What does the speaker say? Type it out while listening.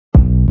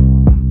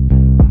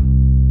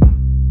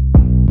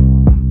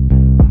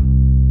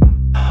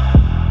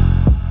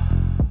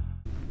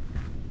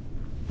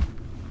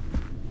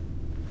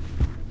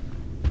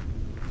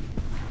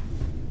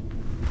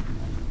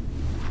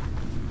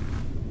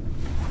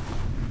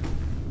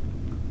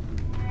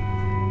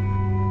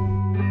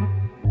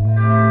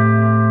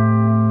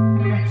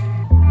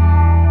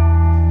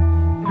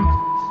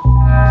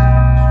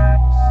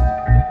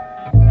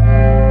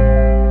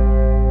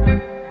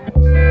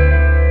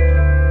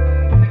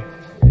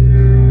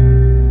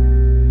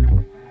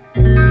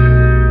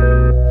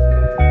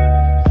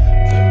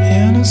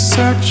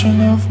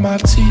my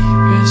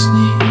deepest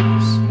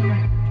needs.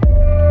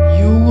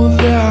 You were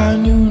there, I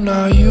knew,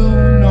 now you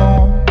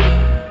know me.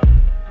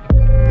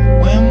 But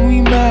when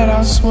we met,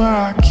 I swear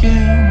I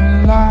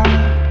came alive.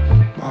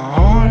 My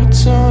heart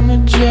turned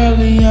to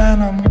jelly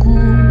and I'm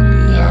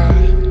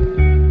googly-eyed.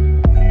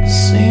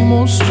 Same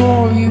old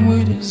story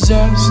with a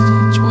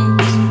zesty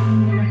twist.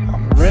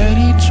 I'm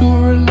ready to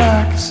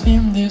relax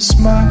in this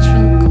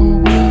magical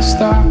bliss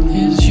that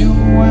is you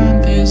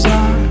and is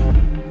I.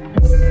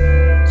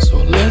 So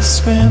let's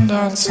spend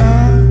our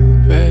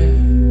time, baby.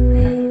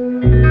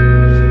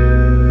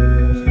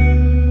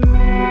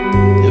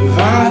 If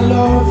I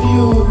love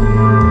you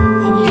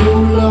and you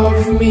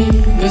love me,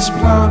 let's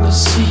plant a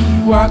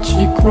seed, watch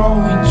it grow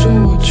into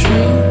a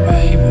tree,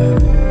 baby.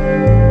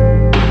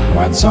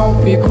 Why don't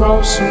we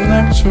grow some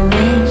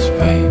nectarines,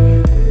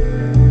 baby?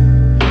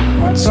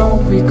 Why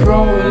don't we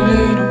grow a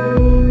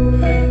little,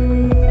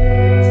 baby?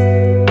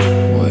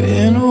 We're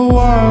in a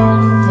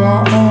world of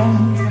our own,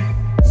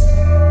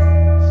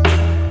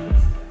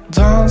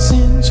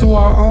 dancing to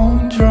our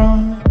own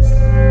drum.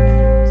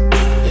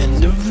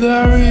 And if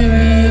there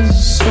really is a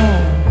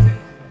soul,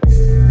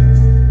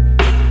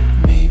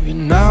 maybe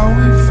now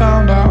we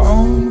found our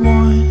own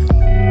one.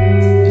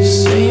 The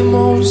same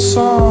old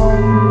song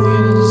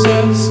with a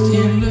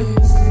zesty lip.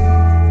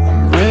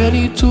 I'm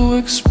ready to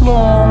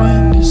explore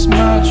in this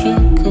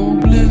magical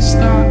bliss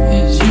that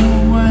is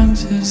you and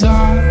is I.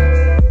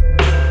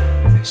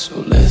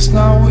 So let's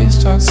not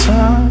waste our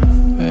time,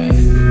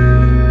 baby.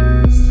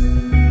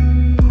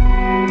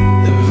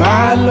 If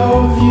I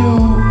love you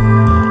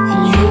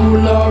and you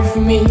love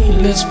me,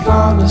 let's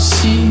plant a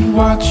seed,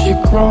 watch it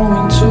grow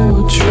into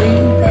a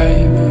tree,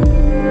 baby.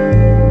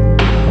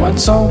 Why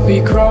don't we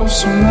grow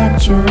some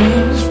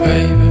nectarines,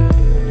 baby?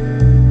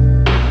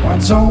 Why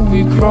don't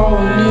we grow a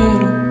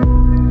little,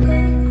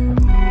 baby?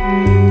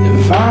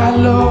 If I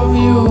love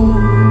you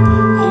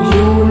and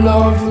you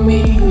love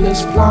me,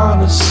 let's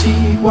plant a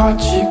seed,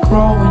 watch it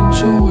grow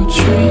into a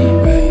tree,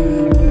 baby.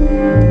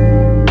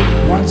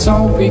 Why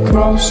don't we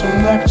grow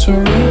some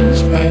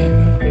nectarines,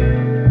 baby?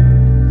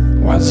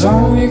 Why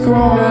don't we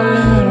grow a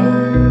little?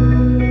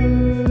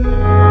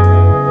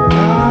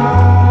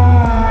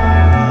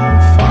 I'm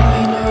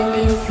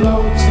finally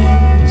floating,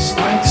 it's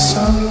like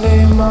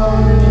Sunday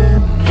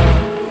morning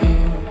up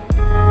here.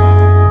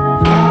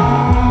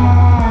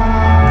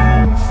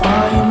 I'm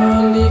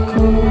finally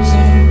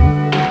cruising,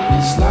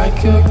 it's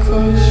like a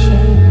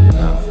cushion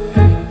up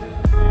here.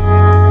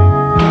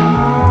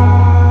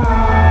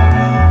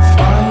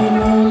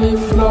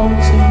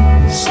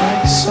 It's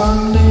like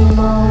Sunday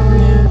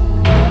morning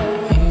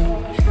here.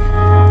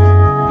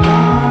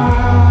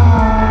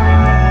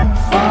 I'm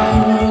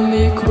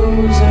finally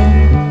cruising.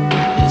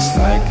 It's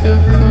like a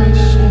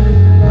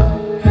cushion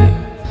up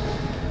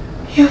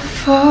here.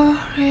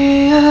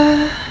 Euphoria.